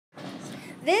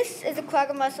This is a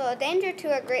quagga mussel, a danger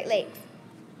to our Great Lakes.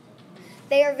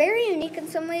 They are very unique in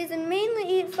some ways and mainly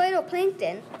eat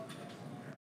phytoplankton.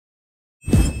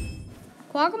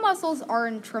 Quagga mussels are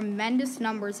in tremendous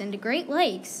numbers in the Great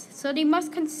Lakes, so they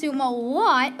must consume a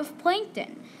lot of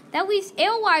plankton. That leaves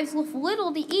alewives with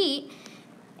little to eat,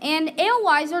 and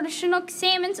alewives are the Chinook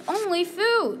salmon's only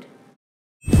food.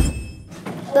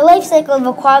 The life cycle of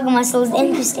a quagga mussel is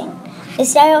interesting. They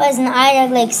start out as an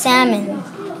eyed like salmon.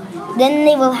 Then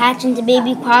they will hatch into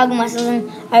baby quagga mussels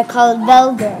and are called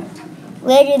velger.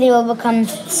 Later they will become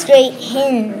straight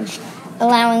hinged,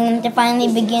 allowing them to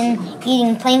finally begin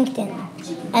eating plankton.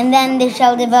 And then the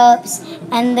shell develops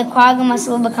and the quagga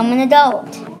mussel will become an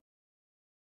adult.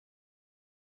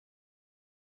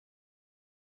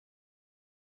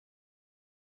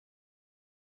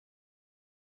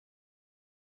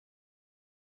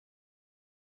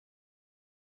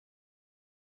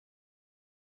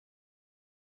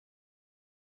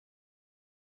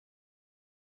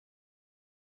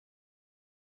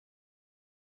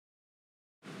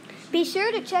 Be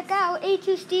sure to check out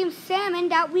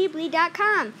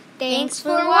a2steamsalmon.weebly.com. Thanks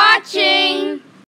for watching!